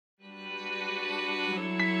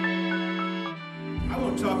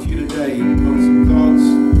talk to you today about some thoughts.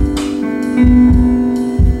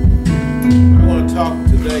 I want to talk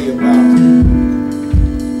today about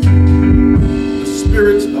the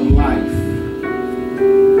spirit of life.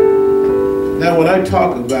 Now, when I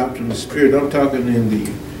talk about from the Spirit, I'm talking in the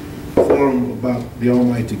form about the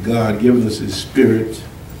Almighty God giving us His Spirit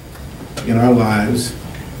in our lives.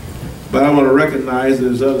 But I want to recognize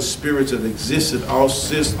there's other spirits that existed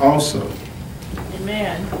also.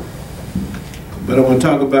 Amen. But I want to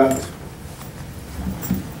talk about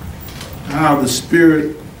how the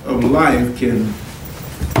spirit of life can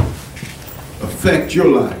affect your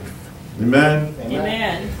life. Amen?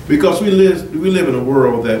 Amen. Because we live in a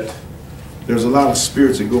world that there's a lot of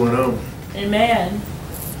spirits that are going on. Amen.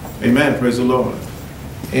 Amen. Praise the Lord.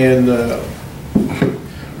 And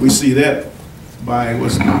we see that by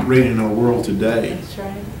what's operating in our world today. That's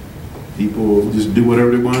right. People just do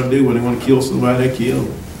whatever they want to do. When they want to kill somebody, they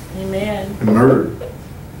kill. Amen. And murder.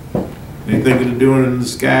 They think they're doing it in the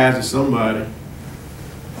skies to somebody.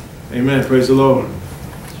 Amen. Praise the Lord.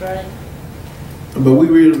 That's right. But we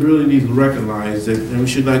really need to recognize that, and we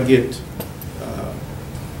should not get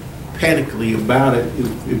panically about it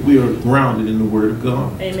if we are grounded in the Word of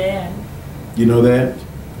God. Amen. You know that?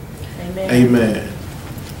 Amen. Amen.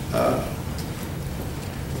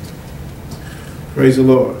 Praise the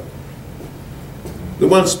Lord. The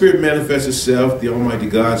one Spirit manifests itself, the Almighty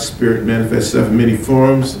God's Spirit manifests itself in many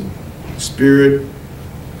forms. The Spirit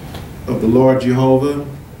of the Lord Jehovah,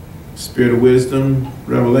 Spirit of wisdom,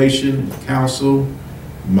 revelation, counsel,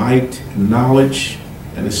 might, knowledge,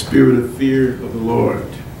 and the spirit of fear of the Lord.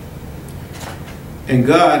 And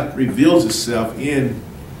God reveals Himself in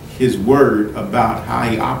His Word about how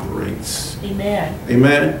He operates. Amen.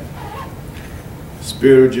 Amen. The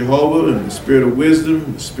Spirit of Jehovah and the Spirit of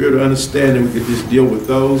wisdom, the Spirit of understanding, we could just deal with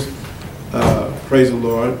those. Praise the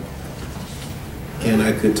Lord. And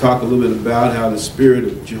I could talk a little bit about how the Spirit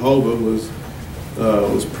of Jehovah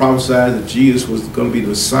was prophesied that Jesus was going to be the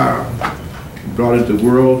Messiah. He brought into the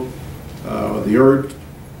world, the earth,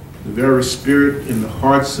 the very Spirit in the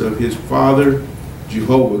hearts of His Father,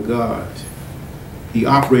 Jehovah God. He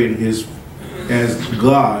operated as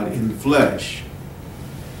God in the flesh,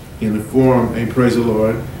 in the form, and praise the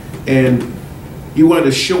Lord. And He wanted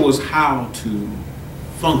to show us how to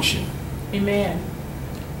function. Amen.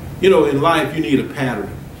 You know, in life you need a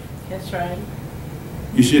pattern. That's right.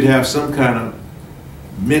 You should have some kind of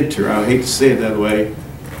mentor, I hate to say it that way,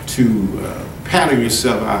 to pattern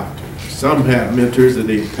yourself out. Some have mentors that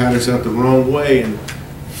they pattern themselves the wrong way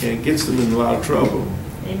and gets them in a lot of trouble.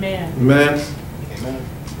 Amen. Amen. Amen.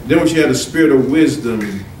 Then when you have the Spirit of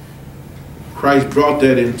wisdom, Christ brought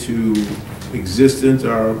that into existence,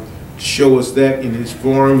 or show us that in His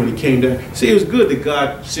form when He came down. See, it was good that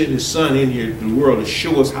God sent His Son in here to the world to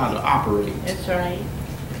show us how to operate. That's right.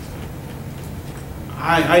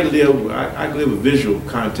 I live with visual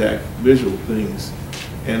contact, visual things.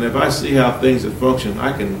 And if I see how things are function,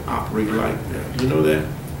 I can operate like that. You know that?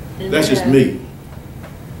 Amen. That's just me.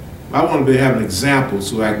 I want to have an example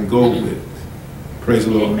so I can go with. Praise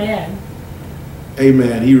the Lord. Amen.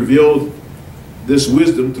 Amen. He revealed this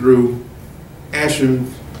wisdom through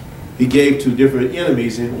action He gave to different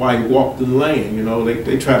enemies and while He walked in the land. You know,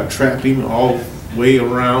 they tried to trap Him all the way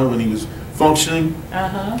around when He was functioning.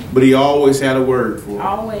 But He always had a word for him.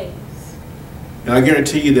 Always. And I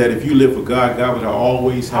guarantee you that if you live for God, God would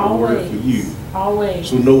always have a word for you. Always.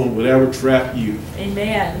 So no one would ever trap you.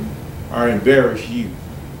 Amen. Or embarrass you.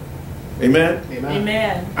 Amen? Amen.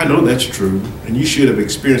 Amen. I know that's true. And you should have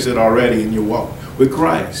experienced it already in your walk with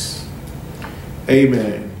Christ.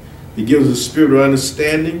 Amen. He gives us a spirit of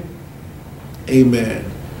understanding. Amen.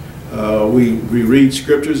 We read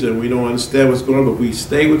scriptures and we don't understand what's going on, but we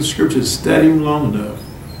stay with the scriptures, study them long enough.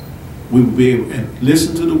 We will be able to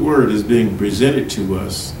listen to the word that's being presented to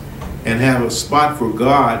us and have a spot for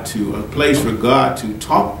God a place for God to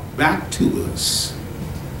talk back to us.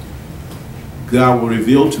 God will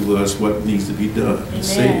reveal to us what needs to be done and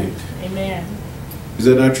saved. Amen. Is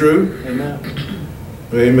that not true? Amen.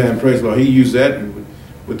 Amen. Praise the Lord. He used that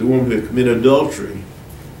with the woman who committed adultery.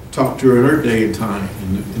 Talked to her in her day and time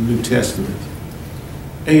in the New Testament.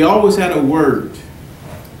 And He always had a word.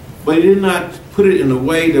 But He did not put it in a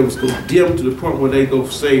way that was condemned to the point where they go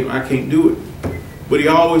say, I can't do it. But He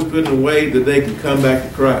always put it in a way that they can come back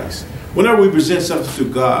to Christ. Whenever we present something to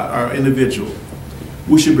God, our individual,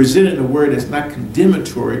 we should present it in a word that's not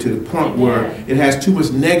condemnatory to the point where it has too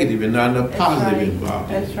much negative and not enough positive involved.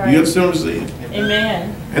 That's right. You understand what I'm saying?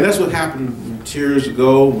 Amen. And that's what happened years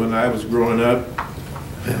ago when I was growing up.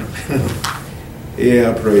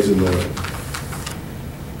 Yeah, praise the Lord.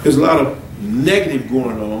 There's a lot of negative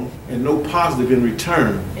going on and no positive in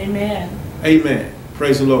return. Amen. Amen.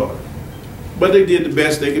 Praise the Lord. But they did the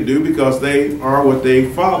best they could do because they are what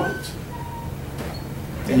they followed.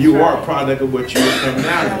 And you are a product of what you are coming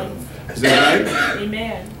out of. Is that right?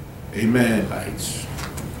 Amen. Amen.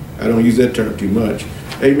 I don't use that term too much.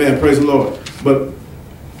 Amen. Praise the Lord. But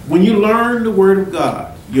when you learn the Word of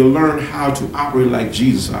God, you'll learn how to operate like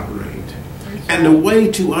Jesus operated. And the way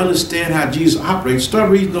to understand how Jesus operates,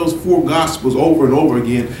 start reading those 4 Gospels over and over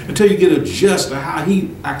again until you get a gist of how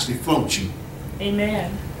he actually functioned.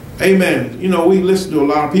 Amen. Amen. You know, we listen to a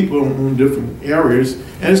lot of people in different areas,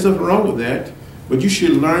 and there's nothing wrong with that. But you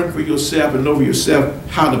should learn for yourself and know for yourself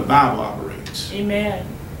how the Bible operates. Amen.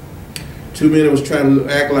 Too many of us trying to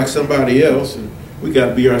act like somebody else, and we got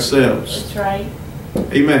to be ourselves. That's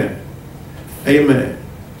right. Amen. Amen.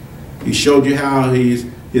 He showed you how his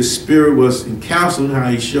spirit was in counseling, how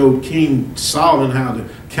he showed King Solomon how to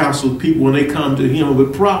counsel people when they come to him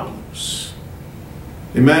with problems.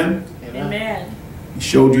 Amen? Amen. He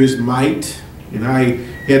showed you his might and how he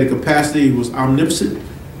had the capacity. He was omnipotent.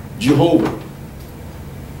 Jehovah.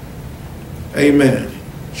 Amen.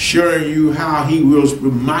 Showing you how he was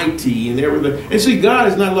mighty and everything. And see, God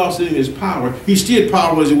has not lost any of his power. He's still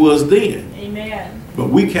powerful as he was then. Amen. But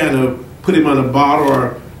we kind of put him on a bottle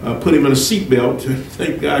or put him in a seatbelt to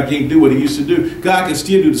think God can't do what he used to do. God can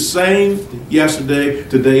still do the same yesterday,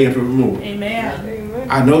 today, and forevermore. Amen.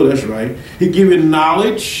 I know that's right. He give you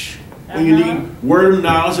knowledge. When you need word of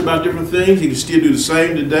knowledge about different things, he can still do the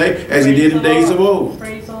same today as he did in days of old.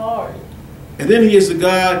 Praise the Lord. And then he is the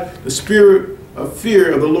God, the spirit of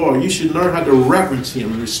fear of the Lord. You should learn how to reverence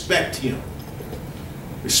him and respect him.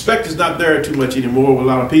 Respect is not there too much anymore with a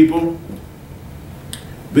lot of people.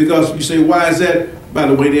 Because you say, why is that? By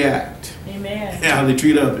the way they act. Amen. And how they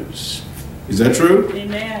treat others. Is that true?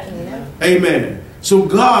 Amen. Amen. So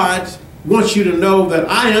God wants you to know that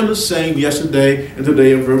I am the same yesterday and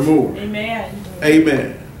today and forevermore. Amen.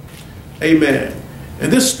 Amen. Amen.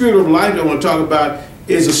 And this spirit of life I want to talk about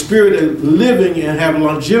is a spirit of living and have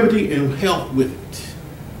longevity and health with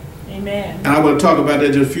it. Amen. And I want to talk about that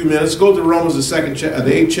in just a few minutes. Go to Romans, the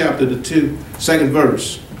 8th chapter, the 2nd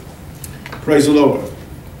verse. Praise the Lord.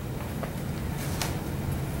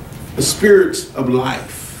 The spirit of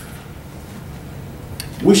life.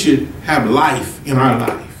 We should have life in our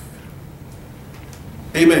life.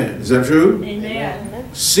 Amen. Is that true?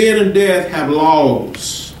 Amen. Sin and death have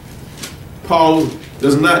laws. Paul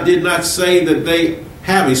did not say that they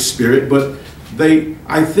have a spirit, but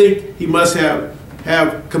I think he must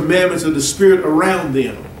have commandments of the spirit around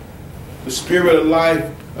them. The spirit of life,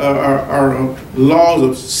 our laws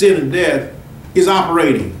of sin and death is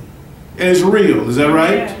operating. And it's real. Is that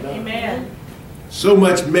right? Amen. So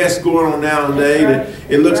much mess going on nowadays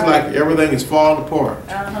that it looks like everything is falling apart.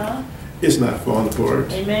 It's not falling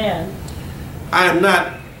apart. Amen. I am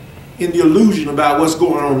not in the illusion about what's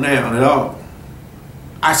going on now at all.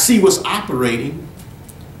 I see what's operating,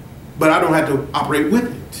 but I don't have to operate with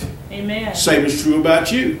it. Amen. Same is true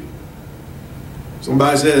about you.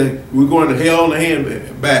 Somebody said, we're going to hell in a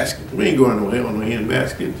handbasket. We ain't going to hell in a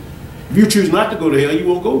handbasket. If you choose not to go to hell, you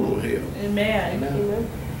won't go to hell. Amen. Amen.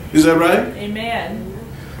 Is that right? Amen.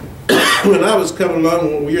 When I was coming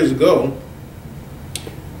along years ago,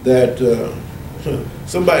 that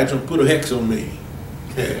somebody tried to put a hex on me.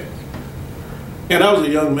 And I was a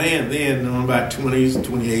young man then, about 20s,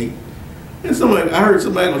 28. And I heard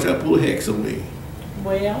somebody going to try to pull a hex on me.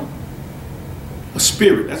 Well? A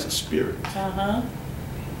spirit. That's a spirit. Uh-huh.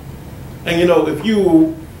 And you know, if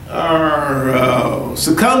you are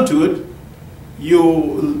succumb to it,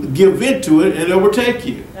 you'll give vent to it and it overtake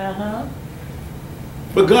you. Uh-huh.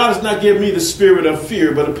 But God has not given me the spirit of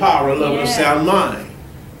fear, but the power of love and sound mind.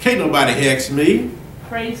 Can't nobody hex me.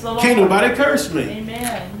 Praise the Lord. Can't nobody curse me.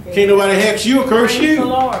 Amen. Can't nobody hex you or curse Praise you. The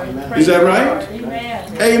Lord. Is that right?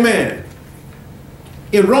 Amen. Amen.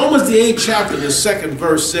 In Romans the 8th chapter, the 2nd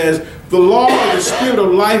verse says, the law of the spirit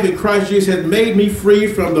of life in Christ Jesus has made me free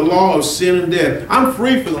from the law of sin and death. I'm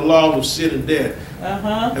free from the laws of sin and death.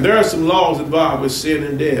 Uh-huh. And there are some laws involved with sin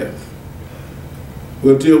and death.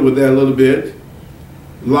 We'll deal with that a little bit.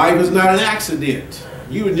 Life is not an accident.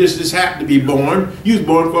 You didn't just happen to be born. You was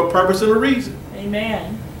born for a purpose and a reason.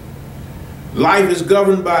 Amen. Life is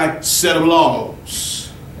governed by a set of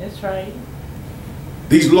laws. That's right.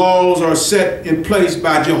 These laws are set in place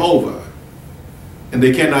by Jehovah, and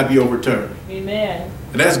they cannot be overturned. Amen.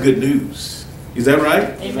 And that's good news. Is that right?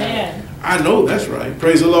 Amen. I know that's right.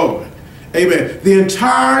 Praise the Lord. Amen. The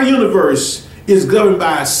entire universe is governed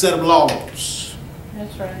by a set of laws.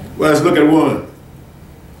 That's right. Well, let's look at one.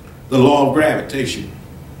 The law of gravitation.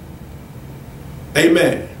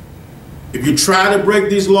 Amen. If you try to break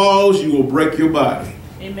these laws, you will break your body.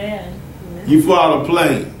 Amen. You fly a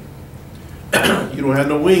plane. You don't have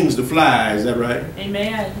no wings to fly, is that right?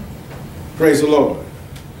 Amen. Praise the Lord.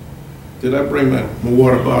 Did I bring my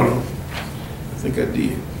water bottle? I think I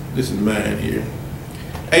did. This is mine here.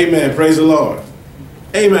 Amen. Praise the Lord.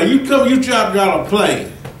 Amen. You drop out a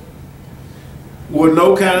plane with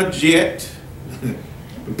no kind of jet,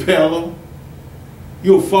 propeller,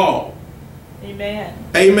 you'll fall. Amen.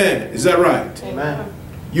 Amen. Is that right? Amen.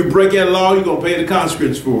 You break that law, you're going to pay the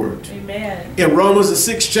consequence for it. Amen. In Romans,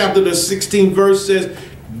 the 6th chapter, the 16th verse says,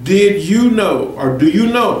 did you know, or do you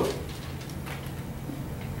know,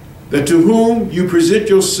 that to whom you present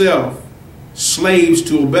yourself slaves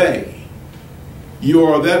to obey, you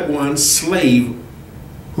are that one slave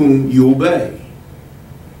whom you obey,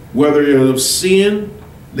 whether it is of sin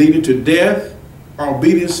leading to death or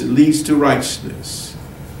obedience that leads to righteousness.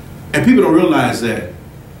 And people don't realize that.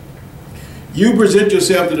 You present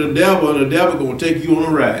yourself to the devil, and the devil going to take you on a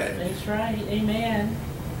ride. That's right. Amen.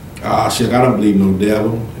 Ah, shit, I don't believe no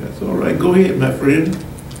devil. That's all right. Go ahead, my friend.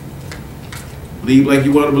 Believe like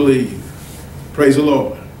you want to believe. Praise the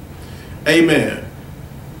Lord. Amen.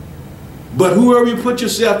 But whoever you put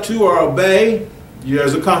yourself to or obey,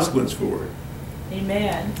 there's a consequence for it.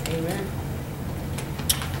 Amen. Amen.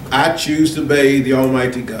 I choose to obey the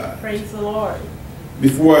Almighty God. Praise the Lord.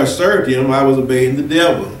 Before I served him, I was obeying the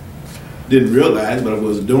devil. Didn't realize, but I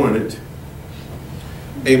was doing it.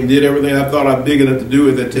 And did everything I thought I was big enough to do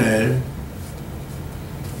at that time.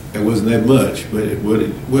 It wasn't that much, but what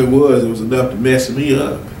it was enough to mess me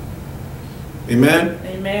up. Amen?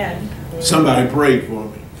 Amen. Somebody prayed for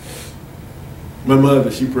me. My mother,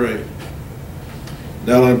 she prayed.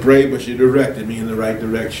 Not only prayed, but she directed me in the right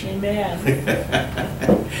direction. Amen.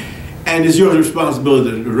 And it's your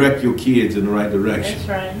responsibility to direct your kids in the right direction. That's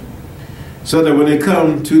right. So that when they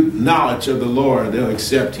come to knowledge of the Lord, they'll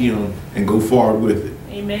accept him and go forward with it.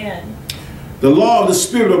 Amen. The law of the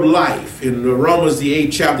Spirit of life in Romans the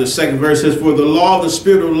 8th chapter 2nd verse says, for the law of the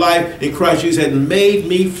Spirit of life in Christ Jesus has made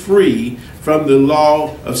me free from the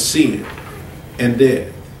law of sin and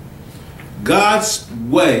death. God's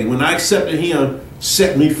way, when I accepted him,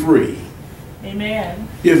 set me free. Amen.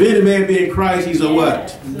 If any man be in Christ, he's a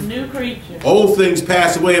what? He's a new creature. Old things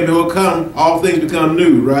pass away and become, all things become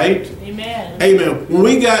new, right? Amen. Amen. When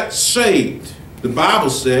we got saved, the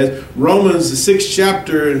Bible says, Romans the 6th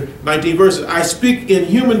chapter, 19 verses, I speak in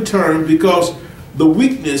human terms because the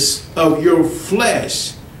weakness of your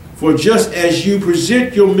flesh, for just as you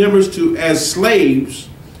present your members to as slaves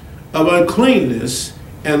of uncleanness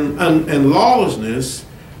and lawlessness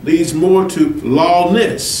leads more to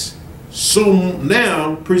lawlessness. So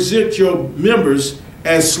now present your members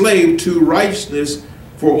as slave to righteousness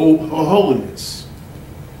for holiness.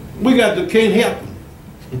 We can't help them.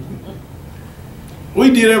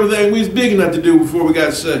 We did everything we was big enough to do before we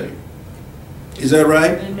got saved. Is that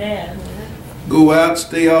right? Amen. Go out,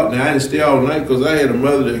 stay out. Now I didn't stay all night because I had a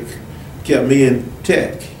mother that kept me in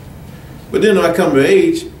tech. But then when I come to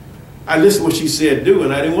age, I listened to what she said do,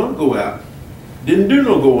 and I didn't want to go out. Didn't do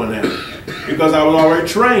no going out because I was already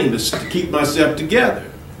trained to keep myself together.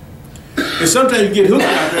 And sometimes you get hooked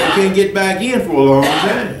out there and can't get back in for a long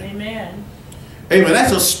time. Amen. Amen.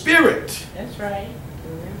 That's a spirit. That's right.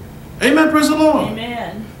 Amen. Praise the Lord.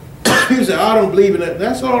 Amen. People say, I don't believe in it.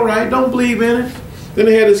 That's all right. Don't believe in it. Then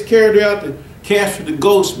they had this character out to capture the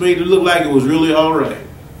ghost, made it look like it was really all right.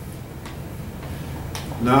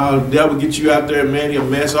 Now, the devil gets you out there, man, he'll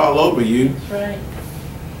mess all over you. That's right.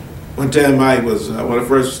 One time I was, when I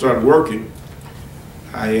first started working,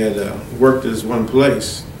 I had worked at this one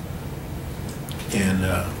place. And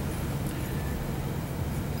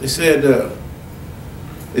they said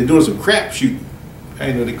they're doing some crap shooting. I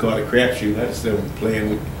didn't know they called it crap shooting. I just started playing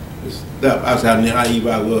with this stuff. That's how naive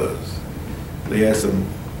I was. They had some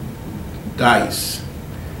dice.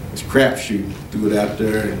 It's crap shooting. Threw it out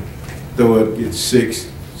there and throw it, get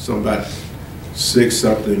about 6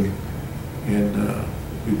 something, and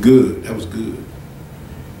good. That was good.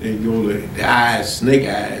 Then you go to the eyes, snake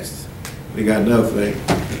eyes. They got another thing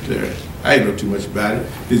up there. I didn't know too much about it.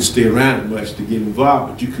 Didn't stay around it much to get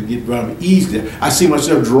involved, but you could get around easily. I see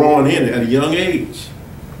myself drawn in at a young age.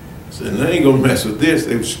 I said, I ain't gonna mess with this.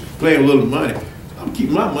 They was playing a little money. I'm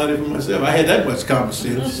keeping my money for myself. I had that much common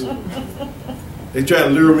sense. They tried to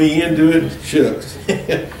lure me into it. Shucks.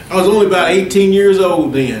 I was only about 18 years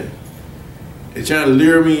old then. They tried to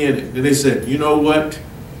lure me in it. Then they said, you know what?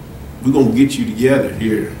 We're gonna get you together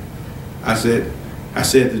here. I said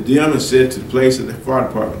to them and said to the place at the fire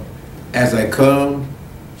department, as I come,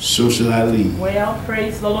 so shall I leave. Well,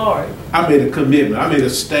 praise the Lord. I made a commitment. I made a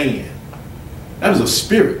stand. That was a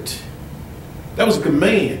spirit. That was a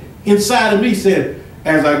command. Inside of me said,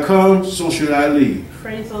 as I come, so should I leave.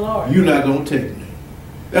 Praise the Lord. You're not going to take me.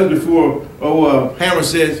 That was before, Hammer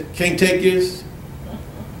says, can't take this.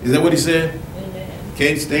 Is that what he said? Amen.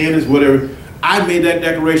 Can't stand this, whatever. I made that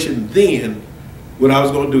declaration then, what I was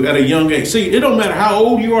going to do at a young age. See, it don't matter how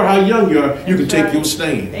old you are, how young you are, you can take your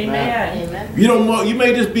stand. Amen. Amen. You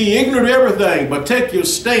may just be ignorant of everything, but take your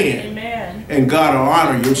stand. Amen. And God will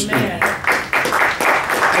honor your stand.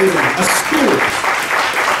 Amen. A spirit.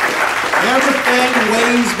 Everything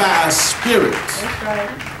weighs by a spirit. That's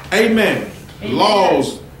right. Amen.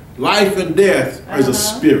 Laws, life and death is a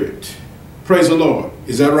spirit. Praise the Lord.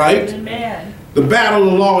 Is that right? Amen. The battle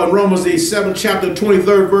of the law in Romans the 7th chapter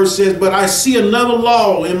 23rd verse says, but I see another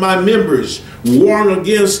law in my members, warring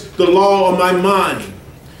against the law of my mind,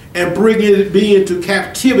 and bringing me into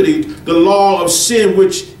captivity the law of sin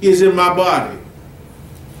which is in my body.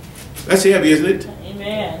 That's heavy, isn't it?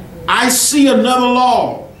 Amen. I see another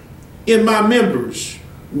law in my members,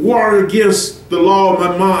 warring against the law of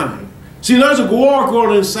my mind. See, there's a war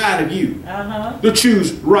going inside of you to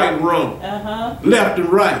choose right and wrong, left and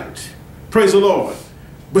right. Praise the Lord.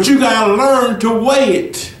 But you got to learn to weigh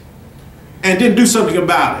it and then do something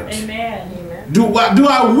about it. Amen. Do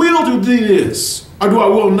I will to do this or do I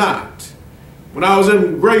will not? When I was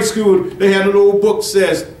in grade school, they had an old book that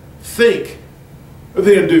says, think,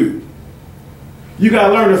 then do. You got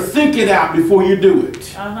to learn to think it out before you do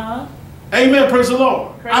it. Amen. Praise the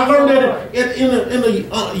Lord. I learned that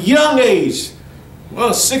in a young age,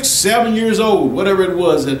 well, 6, 7 years old, whatever it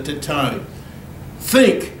was at the time.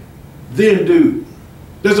 Think, then do.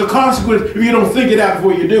 There's a consequence if you don't think it out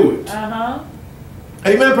before you do it.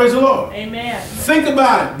 Amen. Praise the Lord. Amen. Think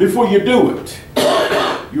about it before you do it.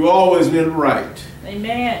 You always get it right.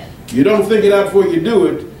 Amen. You don't think it out before you do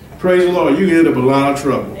it. Praise the Lord. You end up in a lot of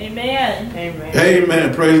trouble. Amen. Amen.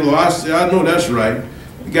 Amen. Praise the Lord. I know that's right.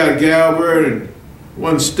 You got a gal there in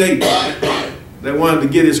one state that wanted to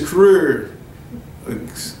get his career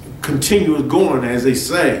continuous going, as they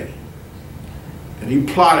say. And he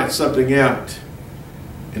plotted something out.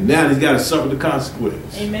 And now he's got to suffer the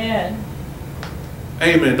consequence. Amen.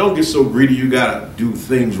 Amen. Don't get so greedy you got to do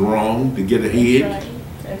things wrong to get ahead.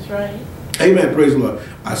 That's right. Amen. Praise the Lord.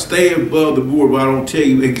 I stay above the board, but I don't tell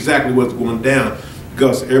you exactly what's going down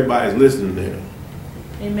because everybody's listening there.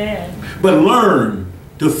 Amen. But learn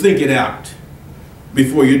to think it out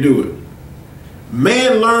before you do it.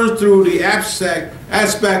 Man learns through the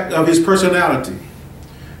aspect of his personality.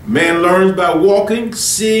 Man learns by walking,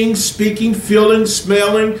 seeing, speaking, feeling,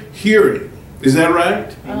 smelling, hearing. Is that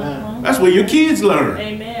right? Amen. That's where your kids learn.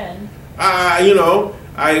 Amen.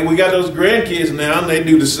 We got those grandkids now, and they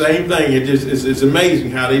do the same thing. It's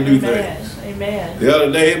amazing how they do things. Amen. The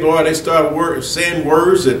other day, boy, they started saying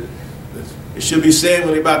words that it should be saying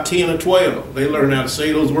when they're about 10 or 12. They learn how to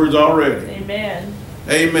say those words already. Amen.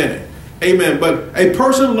 Amen. Amen. But a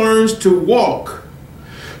person learns to walk.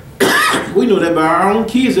 We know that by our own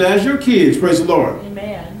kids, as your kids. Praise the Lord.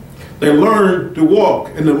 Amen. They learn to walk,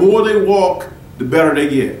 and the more they walk, the better they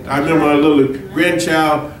get. I remember my little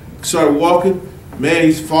grandchild started walking. Man,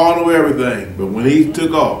 he's falling over everything. But when he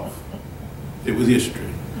took off, it was history.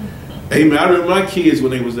 Amen. I remember my kids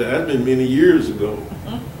when they was there. That's been many years ago.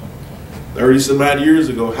 30-some odd years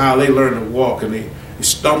ago, how they learned to walk. And they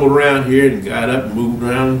stumbled around here and got up and moved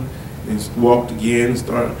around and walked again and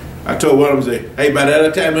started. I told one of them, say, hey, by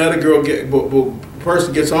that time the other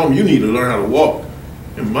person gets home, you need to learn how to walk.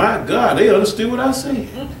 And my God, they understood what I said.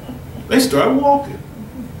 They started walking.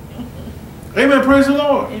 Amen. Praise the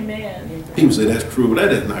Lord. Amen. People say that's cruel.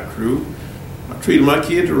 That is not cruel. I treated my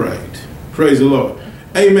kids right. Praise the Lord.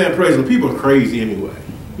 Amen. Praise the Lord. People are crazy anyway.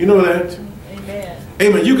 You know that? Amen.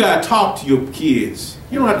 Amen. You got to talk to your kids.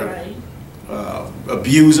 You don't have to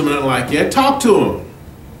abuse them or nothing like that. Talk to them.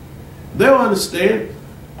 They'll understand.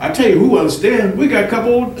 I tell you who understands. We got a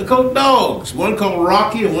couple dogs. One called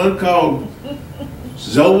Rocky and one called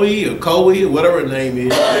Zoe or Coey or whatever her name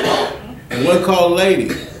is. And one called Lady.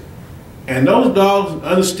 And those dogs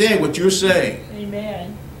understand what you're saying.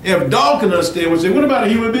 Amen. If a dog can understand what you're saying, what about a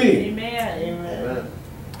human being? Amen. Amen.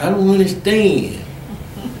 I don't understand.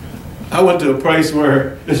 I went to a place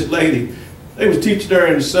where this lady, they was teaching her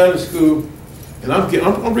in the Sunday school, and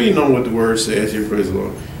I'm reading on what the word says here, praise the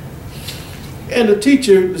Lord. And the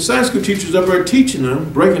Sunday school teacher's up there teaching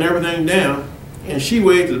them, breaking everything down, and she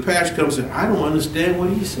waited till the pastor comes and said, I don't understand what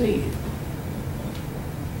he's saying.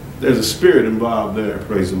 There's a spirit involved there,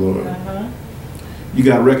 praise the Lord. You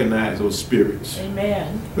got to recognize those spirits.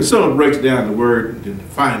 Amen. But someone breaks down the word in the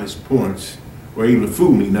finest points, where even a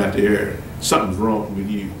fool need not to err. Something's wrong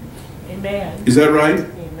with you. Amen. Is that right?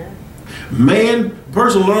 Amen.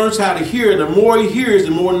 Person learns how to hear, and the more he hears,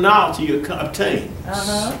 the more knowledge he obtains.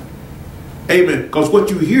 Amen. Because what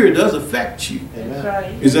you hear does affect you. That's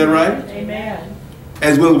right. Is that right? Amen.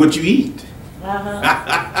 As well as what you eat.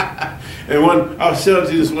 And I was telling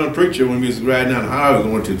to this one preacher when we was riding down the highway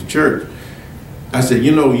going to the church. I said,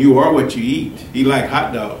 you know, you are what you eat. He liked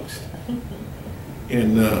hot dogs.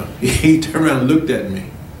 And he turned around and looked at me.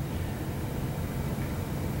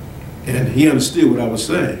 And he understood what I was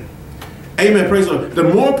saying. Amen. Praise the Lord. The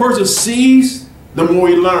more a person sees, the more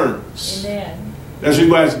he learns. Amen. That's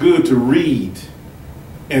why it's good to read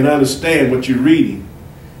and understand what you're reading.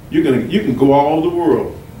 You can go all over the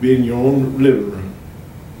world, be in your own living room.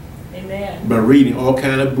 Amen. By reading all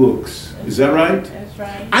kind of books. Is that right? That's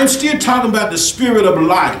right. I'm still talking about the spirit of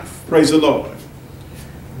life. Praise the Lord.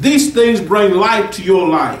 These things bring life to your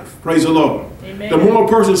life. Praise the Lord. Amen. The more a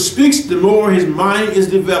person speaks, the more his mind is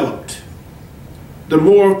developed. The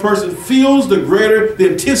more a person feels, the greater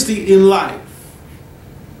the intensity in life.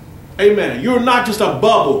 Amen. You're not just a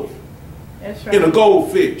bubble. That's right. In a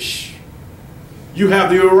goldfish. You have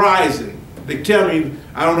the horizon. They tell me,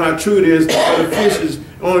 I don't know how true it is, but the fish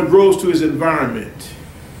only grows to its environment.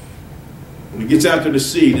 When it gets out to the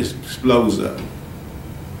sea, it explodes up.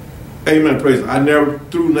 Amen, praise the Lord. I never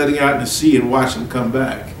threw nothing out in the sea and watched them come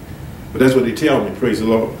back. But that's what they tell me, praise the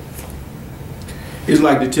Lord. It's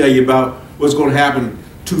like to tell you about what's going to happen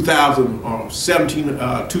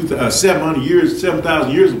 700 years,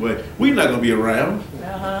 7,000 years away. We're not going to be around.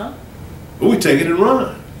 But we take it and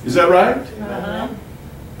run. Is that right?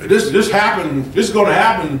 This happened. This is going to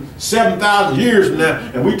happen 7,000 years from now,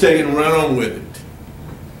 and we take it and run on with it.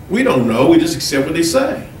 We don't know. We just accept what they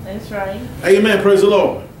say. That's right. Amen. Praise the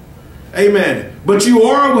Lord. Amen. But you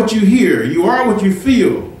are what you hear. You are what you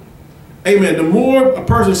feel. Amen. The more a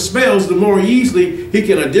person smells, the more easily he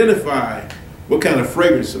can identify what kind of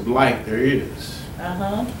fragrance of life there is.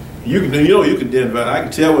 You can identify. I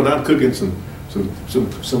can tell when I'm cooking some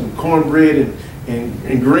cornbread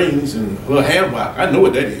and greens and a little ham hock. I know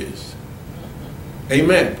what that is.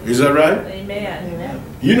 Amen. Is that right? Amen.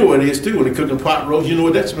 You know what it is too. When they cook a pot roast, you know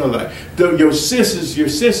what that smells like. Your senses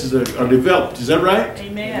are developed. Is that right?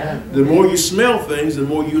 Amen. The more you smell things, the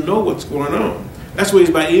more you know what's going on. That's what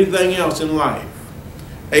it's about anything else in life.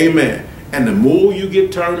 Amen. And the more you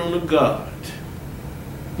get turned on to God,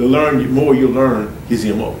 the more you learn His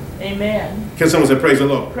MO. Amen. Can someone say praise the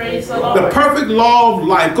Lord? Praise the Lord. The perfect law of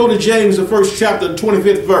life. Go to James, the 1st chapter, the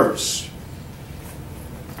 25th verse.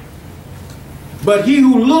 But he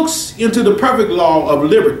who looks into the perfect law of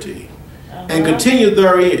liberty and continues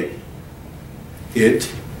therein,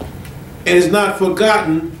 and is not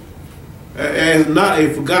forgotten, as not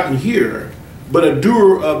a forgotten hearer, but a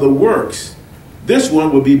doer of the works, this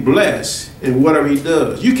one will be blessed in whatever he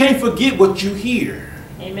does. You can't forget what you hear.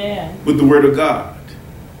 Amen. With the word of God.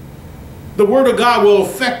 The word of God will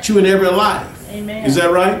affect you in every life. Amen. Is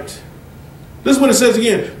that right? This is what it says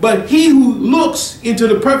again. But he who looks into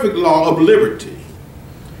the perfect law of liberty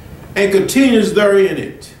and continues therein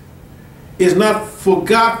it is not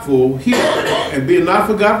forgetful here, and being not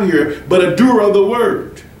forgetful here, but a doer of the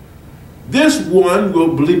word. This one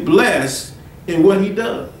will be blessed in what he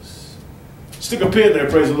does. Stick a pin there,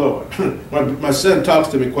 praise the Lord. My son talks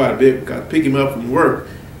to me quite a bit. I pick him up from work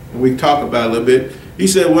and we talk about it a little bit. He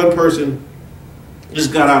said one person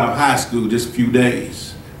just got out of high school just a few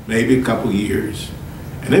days, maybe a couple years,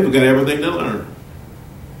 and they forgot everything they learned.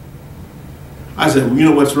 I said, well, you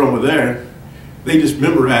know what's wrong with that? They just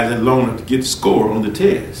memorized it long enough to get the score on the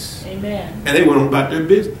test. Amen. And they went on about their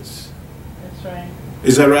business. That's right.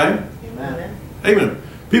 Is that right? Amen. Amen.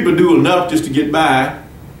 People do enough just to get by,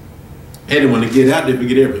 and when they get out, they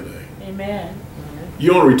forget everything. Amen.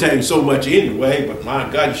 You only retain so much anyway, but my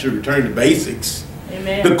God, you should return the basics.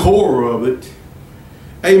 Amen. The core of it.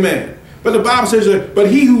 Amen. But the Bible says that, but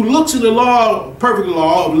he who looks in the law, perfect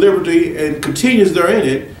law of liberty and continues therein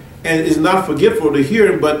it, and is not forgetful to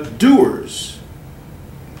hear, but doers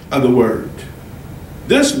of the word,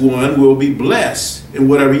 this one will be blessed in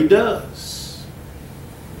whatever he does.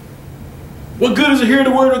 What good is to hear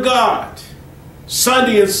the word of God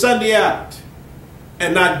Sunday in, Sunday out,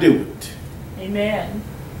 and not do it? Amen.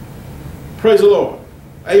 Praise the Lord.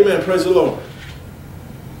 Amen. Praise the Lord.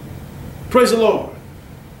 Praise the Lord.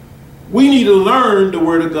 We need to learn the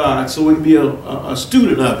word of God so we can be a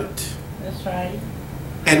student of it. That's right.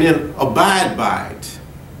 And then abide by it.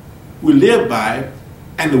 We live by it,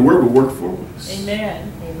 and the word will work for us.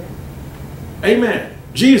 Amen. Amen. Amen.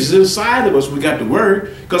 Jesus is inside of us. We got the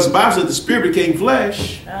word, because the Bible said the Spirit became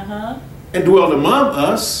flesh and dwelled among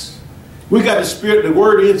us, We got the Spirit, the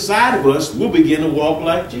Word inside of us. We'll begin to walk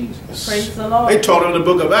like Jesus. Praise the Lord. They taught in the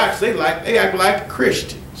book of Acts, they act like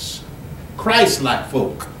Christians. Christ-like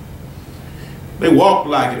folk. They walk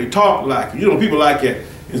like it. They talk like it. You know, people like it.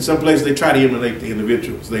 In some places, they try to emulate the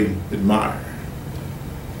individuals they admire.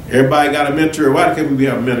 Everybody got a mentor. Why can't we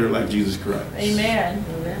have a mentor like Jesus Christ? Amen.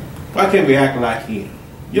 Why can't we act like him?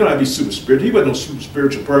 You don't have to be super spiritual. He wasn't no super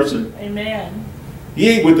spiritual person. Amen. He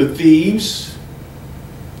ain't with the thieves.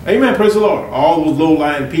 Amen. Praise the Lord. All those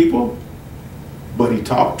low-lying people. But he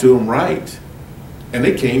talked to them right. And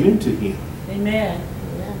they came into him. Amen.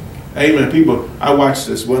 Amen. People, I watched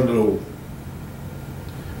this one little,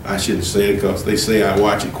 I shouldn't say it because they say I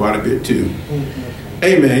watch it quite a bit too.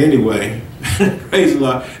 Amen. Anyway, praise the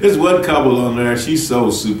Lord. There's one couple on there. She's so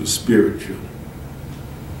super spiritual.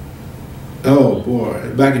 Oh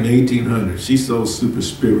boy, back in the 1800s, she's so super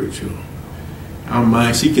spiritual. Our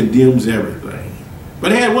mind, she condemns everything. But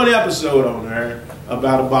they had one episode on there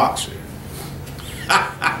about a boxer.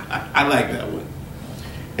 I like that one.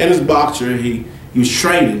 And this boxer, he was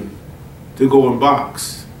training to go and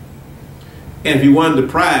box. And if he won the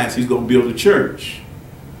prize, he's going to build a church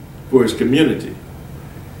for his community.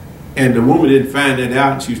 And the woman didn't find that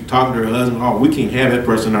out. And she was talking to her husband, oh, we can't have that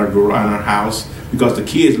person in our house because the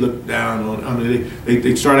kids look down on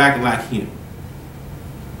they start acting like him.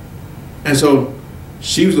 And so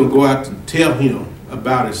she was going to go out and tell him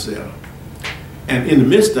about herself. And in the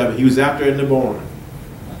midst of it, he was out there in the barn.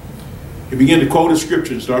 He began to quote the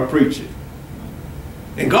scripture and start preaching.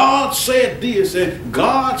 And God said this, and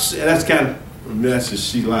God said, that's kind of a message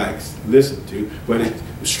she likes to listen to. But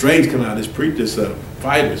it's strange coming out of this preacher's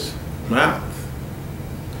fighter's mouth.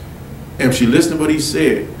 And if she listened to what he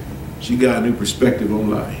said, she got a new perspective on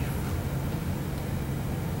life.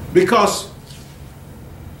 Because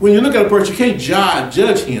when you look at a person, you can't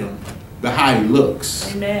judge him by how he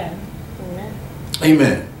looks. Amen.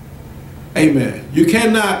 Amen. Amen. You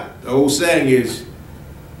cannot, the old saying is,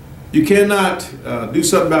 you cannot do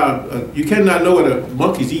something about, you cannot know what a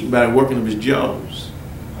monkey's eating by the working of his jaws.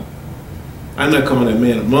 I'm not calling that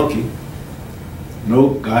man a monkey.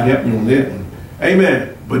 No, God help me on that one.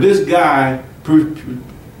 Amen. But this guy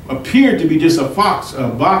appeared to be just a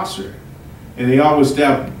boxer. And they always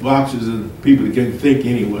have boxers and people that can think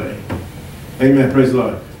anyway. Amen. Praise the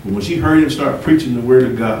Lord. But when she heard him start preaching the word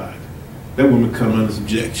of God, that woman come under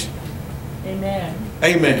subjection. Amen.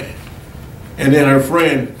 Amen. And then her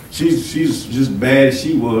friend, she's just bad as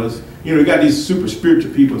she was. You know, you got these super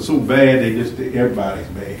spiritual people so bad everybody's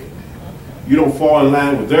bad. You don't fall in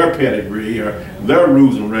line with their pedigree or their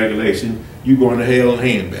rules and regulations, you go into hell in a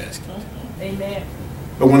handbasket. Amen.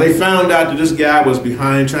 But when they found out that this guy was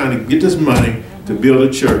behind trying to get this money to build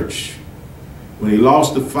a church, when he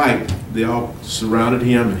lost the fight, they all surrounded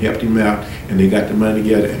him and helped him out, and they got the money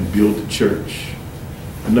together and built the church.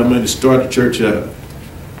 Enough money to start the church up.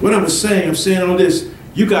 What I'm saying all this,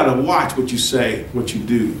 you got to watch what you say, what you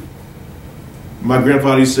do. My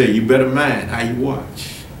grandfather used to say, you better mind how you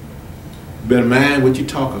watch. You better mind what you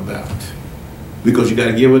talk about. Because you got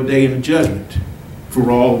to give a day in the judgment for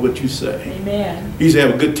all what you say. Amen. He used to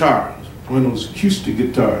have a guitar, one of those acoustic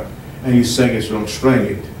guitars, and he sang it, so I'm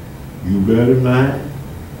string it. You better mind.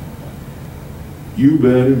 You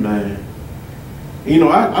better mind. You know,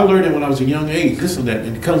 I learned that when I was a young age. Listen to that,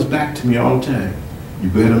 and it comes back to me all the time. You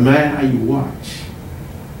better mind how you watch.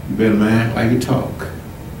 You better mind how you talk.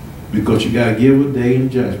 Because you got to give a day in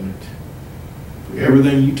judgment for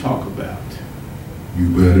everything you talk about. You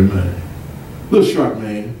better mind. Little short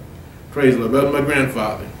man. Praise the Lord. That was my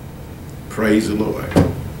grandfather. Praise the Lord.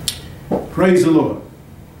 Praise the Lord.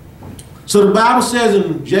 So the Bible says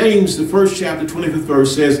in James, the 1st chapter, 25th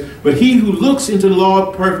verse says, but he who looks into the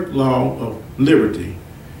law, perfect law of liberty,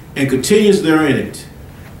 and continues therein it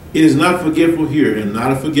is not forgetful here and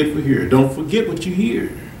not a forgetful hearer. Don't forget what you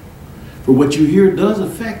hear. For what you hear does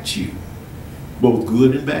affect you, both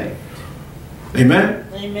good and bad. Amen?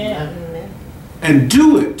 Amen. And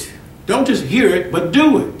do it. Don't just hear it, but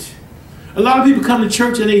do it. A lot of people come to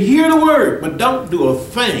church and they hear the word, but don't do a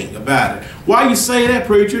thing about it. Why you say that,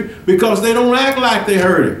 preacher? Because they don't act like they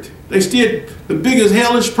heard it. They still the biggest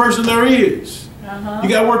hellish person there is. You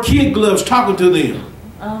got to wear kid gloves talking to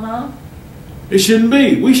them. It shouldn't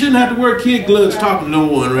be. We shouldn't have to wear kid gloves talking to no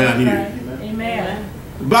one around here. Amen.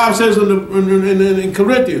 The Bible says in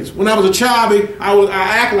Corinthians, when I was a child,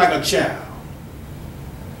 I acted like a child.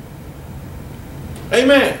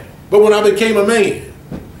 Amen. But when I became a man,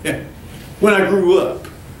 when I grew up,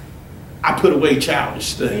 I put away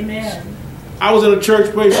childish things. Amen. I was in a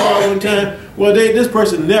church place one time. Well, this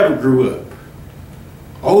person never grew up.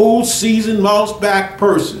 Old, seasoned, moss-back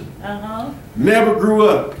person. Never grew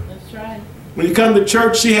up. That's right. When you come to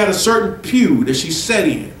church, she had a certain pew that she sat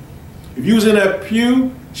in. If you was in that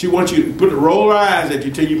pew, she wants you to roll her eyes at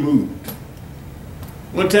you till you moved.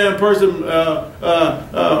 One time, a person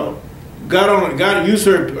got to use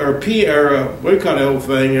her what do you call that old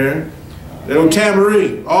thing there? That old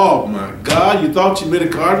tambourine. Oh my God! You thought you made a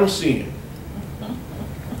cardinal sin.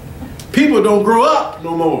 People don't grow up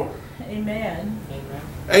no more. Amen.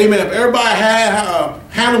 Amen. If everybody had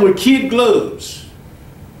handled with kid gloves,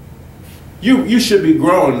 you should be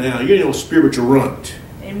growing now. You're no spiritual runt.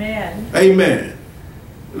 Amen. Amen.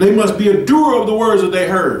 They must be a doer of the words that they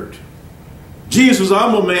heard. Jesus was a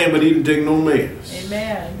humble man, but he didn't take no mess.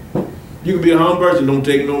 Amen. You can be a humble person, don't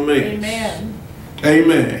take no mess. Amen.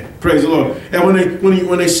 Amen. Praise the Lord. And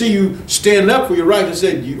when they see you stand up for your right, they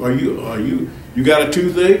say, you got a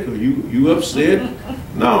toothache? Or you upset?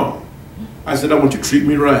 No. I said, I want you to treat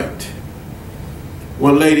me right.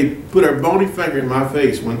 One lady put her bony finger in my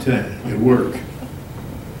face one time at work.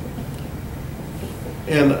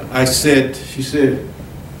 And she said,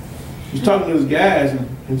 she's talking to those guys,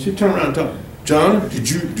 and she turned around and talked, John, did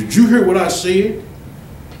you hear what I said?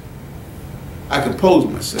 I composed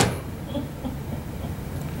myself.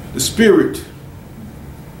 The spirit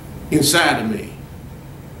inside of me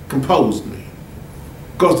composed me.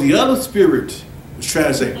 Because the other spirit was trying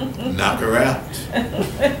to say, knock her out.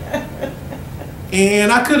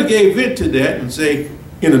 And I could have gave vent to that and say,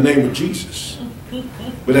 in the name of Jesus.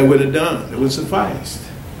 But that would have done. It would have sufficed.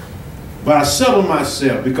 But I settled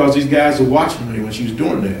myself because these guys are watching me when she was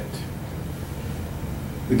doing that.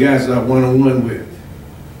 The guys that I one-on-one with.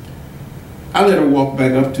 I let her walk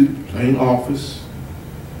back up to the plain office.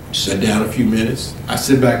 Sat down a few minutes. I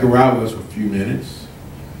sat back where I was for a few minutes.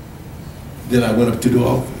 Then I went up to the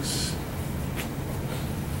office.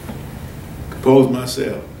 Composed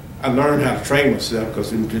myself. I learned how to train myself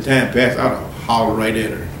because in the time past, I would holler right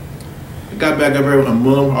at her. I got back up there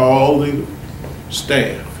among all the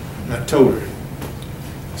staff. And I told her,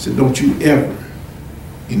 I said, don't you ever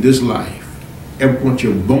in this life ever point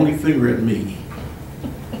your bony finger at me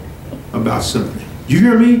about something. You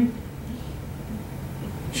hear me?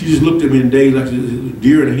 She just looked at me in days like a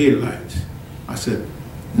deer in the headlights. I said,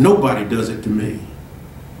 nobody does it to me.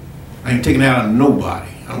 I ain't taking it out on nobody.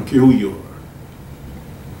 I don't care who you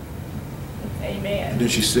are. Amen. And then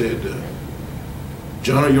she said,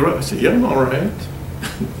 John, are you all right? I said, yeah, I'm all right.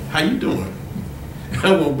 How you doing?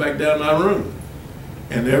 I went back down my room.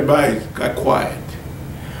 And everybody got quiet.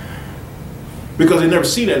 Because they never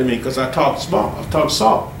see that in me because I talk small. I talk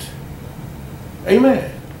soft.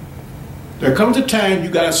 Amen. There comes a time you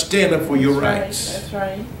got to stand up for your rights. That's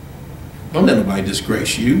right. Don't let nobody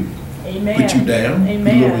disgrace you. Amen. Put you down.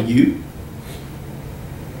 Amen. Lower you.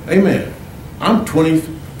 Amen. I'm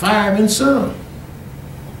 25 and some.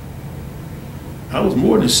 I was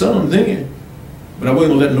more than some then. But I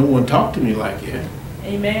wasn't letting no one talk to me like that.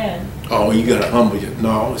 Amen. Oh, you got to humble you.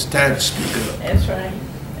 No, it's time to speak up. That's right.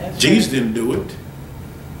 That's Jesus right. didn't do it.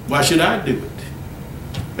 Why should I do it?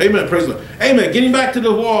 Amen. Praise the Lord. Amen. Getting back to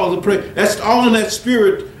the walls of prayer. That's all in that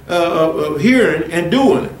spirit of hearing and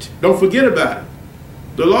doing it. Don't forget about it.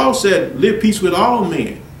 The law said, live peace with all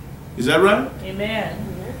men. Is that right? Amen.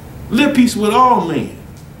 Live peace with all men.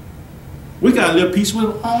 We got to live peace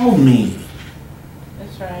with all men.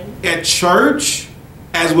 That's right. At church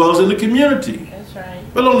as well as in the community. That's right.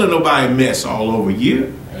 But don't let nobody mess all over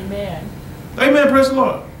you. Amen. Amen. Praise the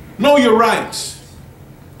Lord. Know your rights.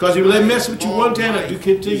 Because if you let mess with you one time, you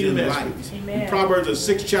continue to mess with you. Amen. In Proverbs, the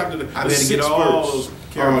 6th chapter, the 6th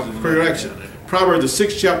verse. correction. Proverbs, the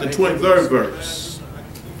 6th chapter, 23rd verse.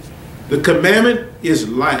 The commandment is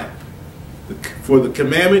light. For the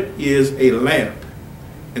commandment is a lamp,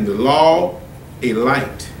 and the law a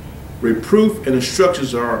light. Reproof and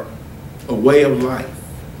instructions are a way of life.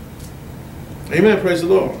 Amen. Praise the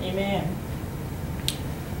Lord. Amen.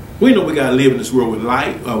 We know we got to live in this world with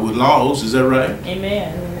light, with laws. Is that right?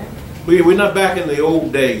 Amen. We're not back in the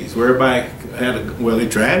old days where everybody well, they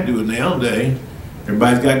try to do it nowadays.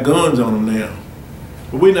 Everybody's got guns on them now.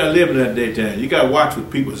 But we're not living that daytime. You got to watch what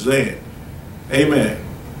people are saying. Amen.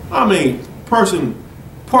 I mean, person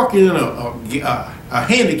parking in a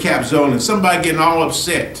handicap zone and somebody getting all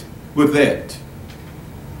upset with that.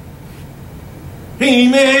 He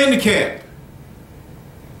ain't even handicapped.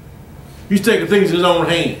 He's taking things in his own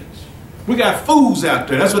hands. We got fools out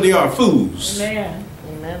there. That's what they are, fools. Amen.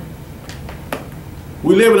 Amen.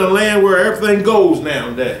 We live in a land where everything goes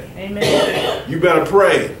nowadays. Amen. You better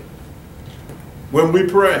pray. When we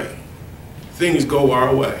pray, things go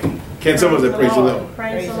our way. Can someone say praise the Lord?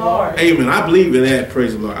 Praise the Lord. Amen. I believe in that,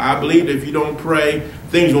 praise the Lord. I believe that if you don't pray,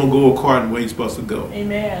 things won't go according to the way it's supposed to go.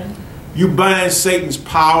 Amen. You bind Satan's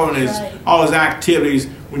power and all his activities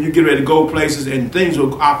when you get ready to go places, and things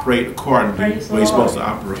will operate according to the way it's supposed to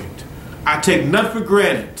operate. I take nothing for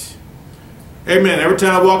granted. Amen. Every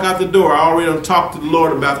time I walk out the door, I already talk to the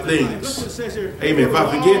Lord about things. Amen. If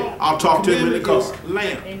I forget, I'll talk to him in the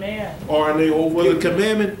lamp. Amen. Or the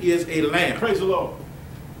commandment is a lamp. Praise the Lord.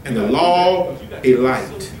 And the law, a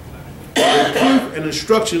light. The proof and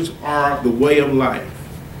instructions are the way of life.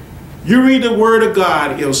 You read the word of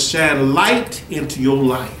God, it'll shine light into your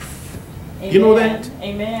life. Amen. You know that?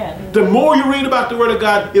 Amen. The more you read about the word of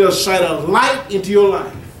God, it'll shine a light into your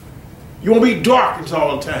life. You won't be darkened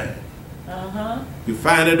all the time. You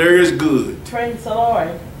find that there is good. Praise the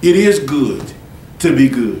Lord. It is good to be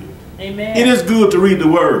good. Amen. It is good to read the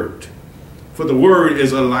word, for the word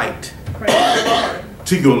is a light Praise the Lord.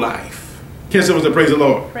 to your life. Can someone say praise the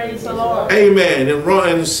Lord? Praise the Lord. Amen.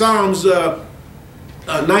 In Psalms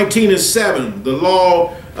 19:7, the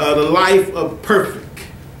law, the life of perfect.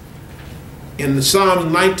 In Psalms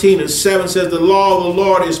 19:7 says, the law of the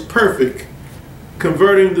Lord is perfect,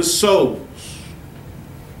 converting the souls.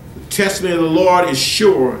 The testament of the Lord is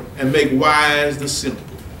sure and make wise the simple.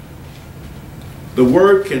 The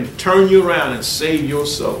word can turn you around and save your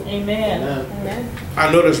soul. Amen. Amen. I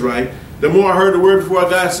know that's right. The more I heard the word before I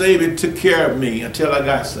got saved, it took care of me until I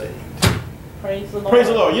got saved. Praise the Lord. Praise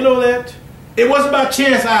the Lord. You know that? It wasn't by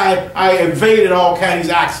chance I evaded all kinds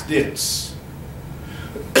of accidents.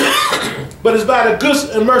 But it's by the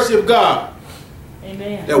goodness and mercy of God.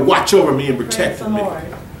 Amen. That watch over me and Praise protected the me. Lord.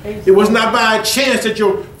 It was not by chance that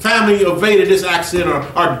your family evaded this accident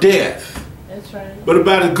or death. That's right. But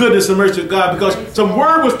by the goodness and mercy of God, because some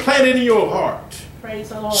word was planted in your heart. Praise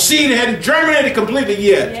the Lord. Seed hadn't germinated completely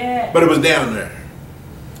yet, Yeah. but it was down there.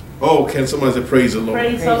 Oh, can somebody say praise the Lord?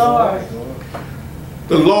 Praise the Lord.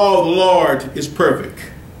 The law of the Lord is perfect.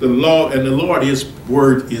 The law and the Lord, his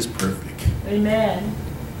word is perfect. Amen.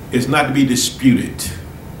 It's not to be disputed.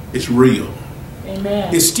 It's real. Amen.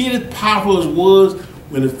 It's still as powerful as it was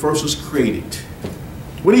when it first was created.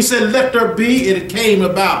 When he said, let there be, it came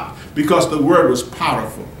about because the word was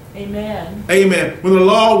powerful. Amen. Amen. When the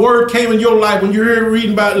law word came in your life, when you're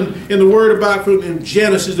reading about it in the word about from in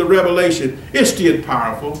Genesis to Revelation, it's still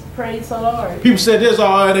powerful. Praise the Lord. People said this,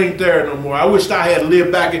 oh, it ain't there no more. I wish I had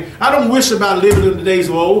lived back in. I don't wish about living in the days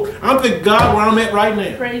of old. I'm thanking God where I'm at right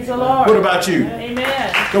now. Praise the Lord. What about you?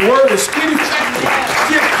 Amen. The word is still effective,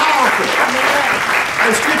 still powerful. Amen.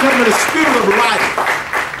 And still coming in the spirit of life.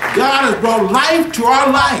 God has brought life to our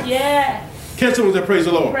life. Yeah. Can someone say praise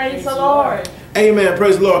the Lord? Praise the Lord. Amen.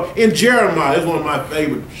 Praise the Lord. In Jeremiah, it's one of my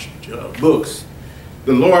favorite books.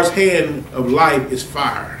 The Lord's hand of life is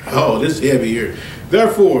fire. Oh, this is heavy here.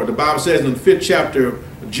 Therefore, the Bible says in the 5th chapter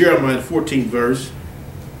of Jeremiah, the 14th verse,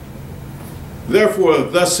 therefore,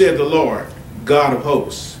 thus said the Lord, God of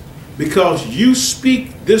hosts, because you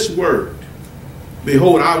speak this word,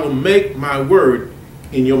 behold, I will make my word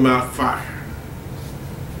in your mouth fire.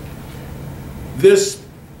 This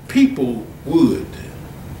people would,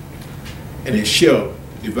 and it shall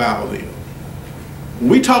devour them. When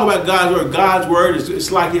we talk about God's word,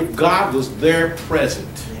 it's like if God was there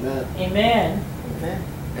present. Amen. Amen. Amen.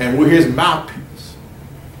 And we're his mouthpiece.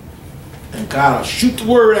 And God will shoot the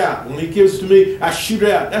word out. When he gives it to me, I shoot it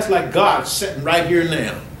out. That's like God sitting right here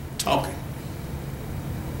now, talking.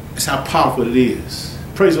 That's how powerful it is.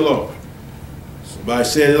 Praise the Lord. Somebody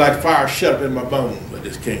said it's like fire shut up in my bones, but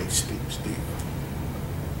this can't speak.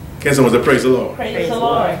 Can someone say praise the Lord? Praise the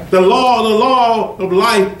Lord. The law of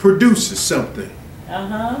life produces something.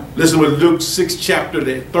 Listen what Luke 6 chapter,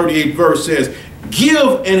 the 38th verse says.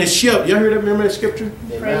 Give and it shall. Y'all hear that? Remember that scripture?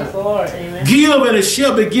 Praise the Lord. Amen. Give and it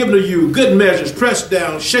shall be given to you. Good measures, pressed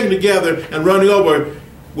down, shaken together, and running over,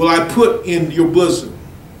 will I put in your bosom.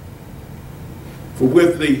 For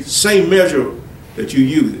with the same measure that you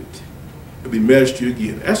use it, it'll be measured to you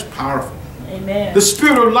again. That's powerful. Amen. The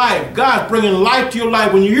spirit of life. God's bringing life to your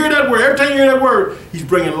life. When you hear that word, every time you hear that word, he's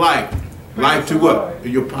bringing life. Praise life to what?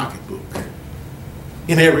 In your pocketbook.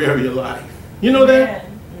 In every area of your life. You know that?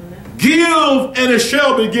 Amen. Give and it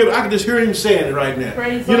shall be given. I can just hear him saying it right now.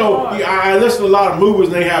 Praise you know, Lord. I listen to a lot of movies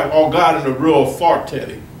and they have all God in a real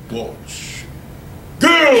forte voice. Give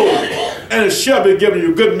and it shall be given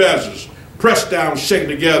you good measures. Pressed down, shaken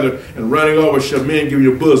together, and running over shall men give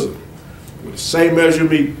you a bosom. With the same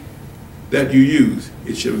measurement that you use,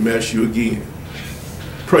 it shall measure you again.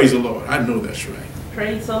 Praise the Lord. I know that's right.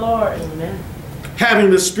 Praise the Lord. Amen.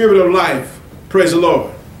 Having the spirit of life, praise the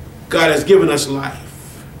Lord. God has given us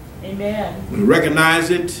life. Amen. We recognize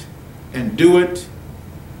it and do it.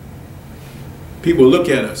 People look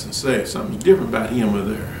at us and say, something's different about him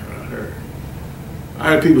or her.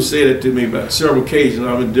 I heard people say that to me about several occasions.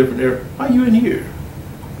 I'm in different areas. Why are you in here?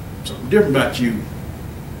 Something different about you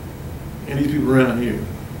and these people around here.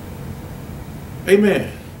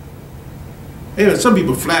 Amen. Amen. Some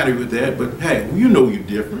people flatter with that, but hey, well, you know you're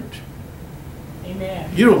different. Amen.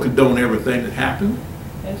 You don't condone everything that happened.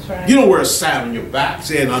 That's right. You don't wear a sign on your back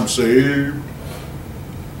saying, I'm saved.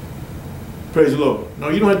 Praise the Lord. No,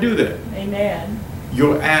 you don't have to do that. Amen.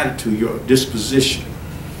 Your attitude, your disposition.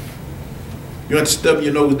 You don't have to stub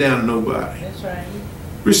your nose down to nobody. That's right.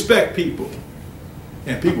 Respect people.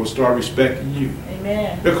 And people will start respecting you.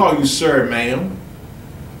 Amen. They'll call you sir, ma'am.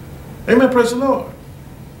 Amen. Praise the Lord.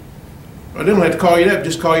 Or they don't have to call you that,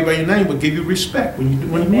 just call you by your name, but give you respect when you're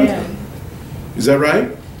with them. Is that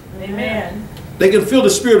right? Amen. They can feel the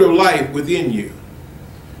spirit of life within you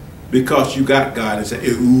because you got God, and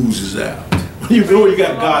it oozes out. When you know you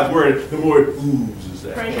got God's word, the more it oozes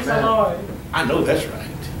out. Praise the Lord. I know that's right.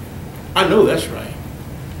 I know that's right.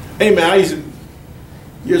 Amen.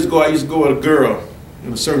 Years ago, I used to go with a girl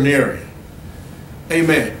in a certain area.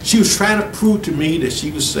 Amen. She was trying to prove to me that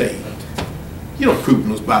she was saved. You don't prove to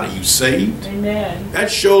nobody you saved. Amen. That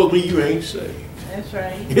shows me you ain't saved. That's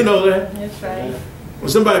right. You know that? That's right. When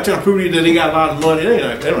somebody trying to prove to you that they got a lot of money, they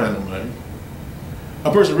don't have no money.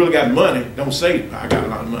 A person really got money don't say, I got a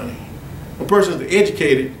lot of money. A person's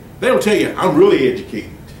educated, they don't tell you, I'm really educated.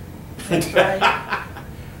 That's right.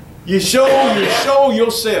 You show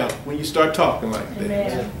yourself when you start talking like that.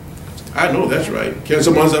 Amen. I know that's right. Can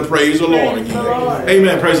someone say praise the Lord Praise again? the Lord.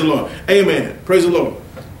 Amen. Praise the Lord. Amen. Praise the Lord.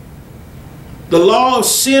 The law of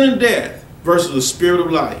sin and death versus the spirit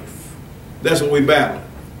of life. That's what we battle.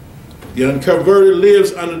 The unconverted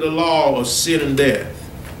lives under the law of sin and death.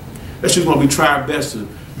 That's just why we try our best to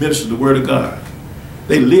minister the word of God.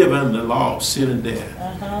 They live under the law of sin and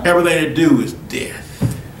death. Everything they do is death.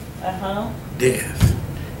 Death.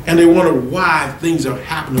 And they wonder why things are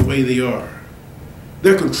happening the way they are.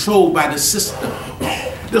 They're controlled by the system.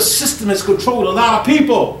 The system has controlled a lot of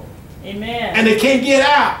people. Amen. And they can't get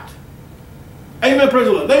out. Amen, praise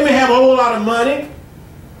the Lord. They may have a whole lot of money,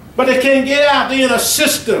 but they can't get out. They're in a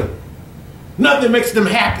system. Nothing makes them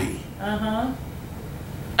happy.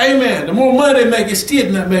 Amen. The more money they make, it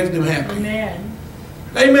still not makes them happy. Amen.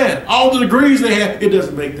 Amen. All the degrees they have, it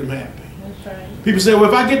doesn't make them happy. That's right. People say, well,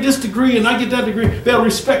 if I get this degree and I get that degree, they'll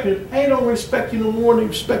respect me. They don't respect you no more than they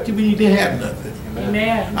respect you when you didn't have nothing.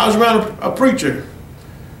 Amen. I was around a preacher.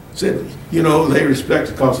 Said, you know, they respect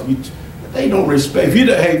the cause. They don't respect.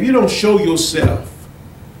 If you don't show yourself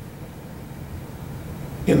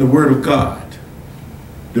in the Word of God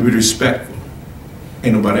to be respectful,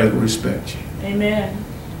 ain't nobody ever gonna respect you. Amen.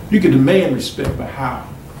 You can demand respect by how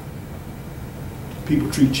people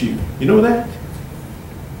treat you. You know that?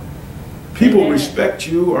 People Amen. respect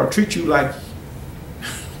you or treat you like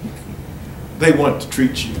they want to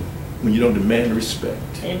treat you when you don't demand respect.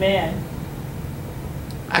 Amen.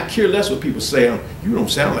 I care less what people say. You don't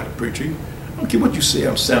sound like a preacher. I don't care what you say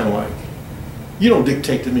I sound like. You don't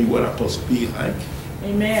dictate to me what I'm supposed to be like.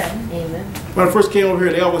 Amen. Amen. When I first came over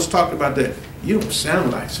here, they always talked about that. You don't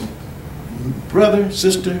sound like some brother,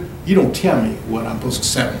 sister. You don't tell me what I'm supposed to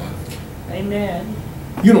sound like. Amen.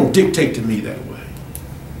 You don't dictate to me that way.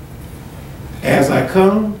 As I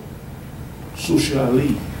come, so shall I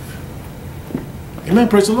leave. Amen.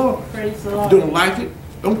 Praise the Lord. Praise the If Lord. you don't like it,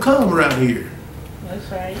 don't come around here. That's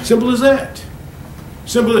right. Simple as that.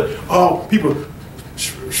 Simple as, oh, people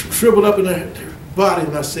shriveled up in their body,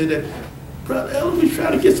 and I said that, brother, let me try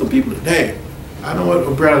to get some people today. I know what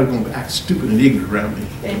a brother's going to act stupid and ignorant around me.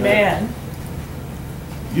 Amen.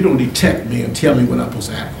 You don't detect me and tell me what I'm supposed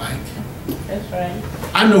to act like. That's right.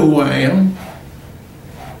 I know who I am.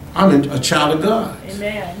 I'm a child of God.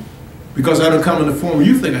 Amen. Because I don't come in the form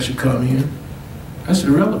you think I should come in, that's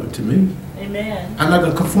irrelevant to me. Amen. I'm not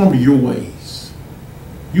going to conform to your ways.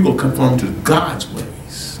 You're going to conform to God's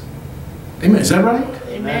ways. Amen. Is that right?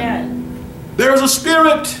 Amen. There is a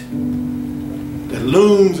spirit that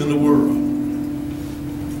looms in the world.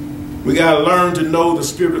 We got to learn to know the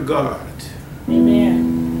Spirit of God.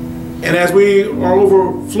 Amen. And as we are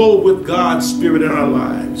overflowed with God's Spirit in our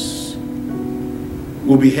lives,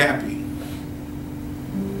 we'll be happy.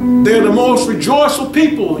 They're the most rejoiceful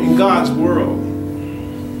people in God's world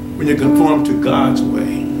when you conform to God's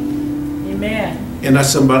way. Amen. And not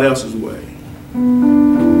somebody else's way.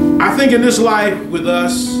 I think in this life with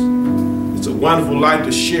us, it's a wonderful life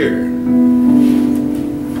to share.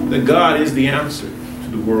 That God is the answer to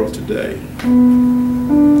the world today.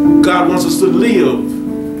 God wants us to live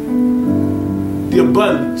the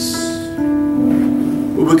abundance,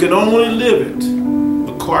 but we can only live it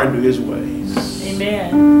according to His ways.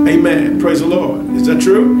 Amen. Amen. Praise the Lord. Is that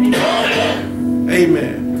true? Amen.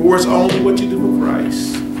 Amen. For it's only what you do for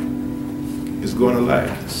Christ is going to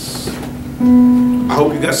last. I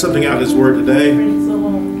hope you got something out of this word today. Praise the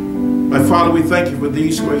Lord. My Father, we thank you for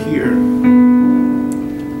these who are here.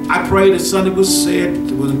 I pray that something was said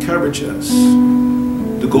that will encourage us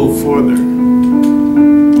to go further,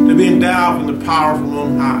 to be endowed from the power from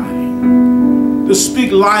on high, to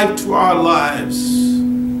speak life to our lives,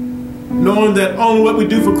 knowing that only what we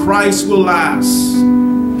do for Christ will last.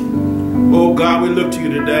 Oh God, we look to you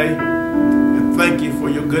today and thank you for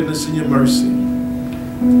your goodness and your mercy.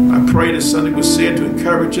 I pray that something was said to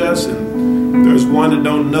encourage us, and if there's one that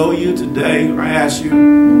don't know you today, I ask you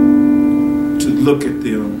to look at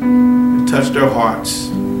them and touch their hearts.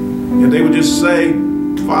 And they would just say,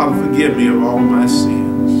 Father, forgive me of all my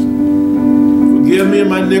sins. Forgive me of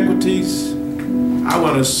my iniquities. I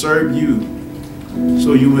want to serve you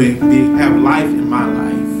so you may have life in my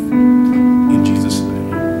life.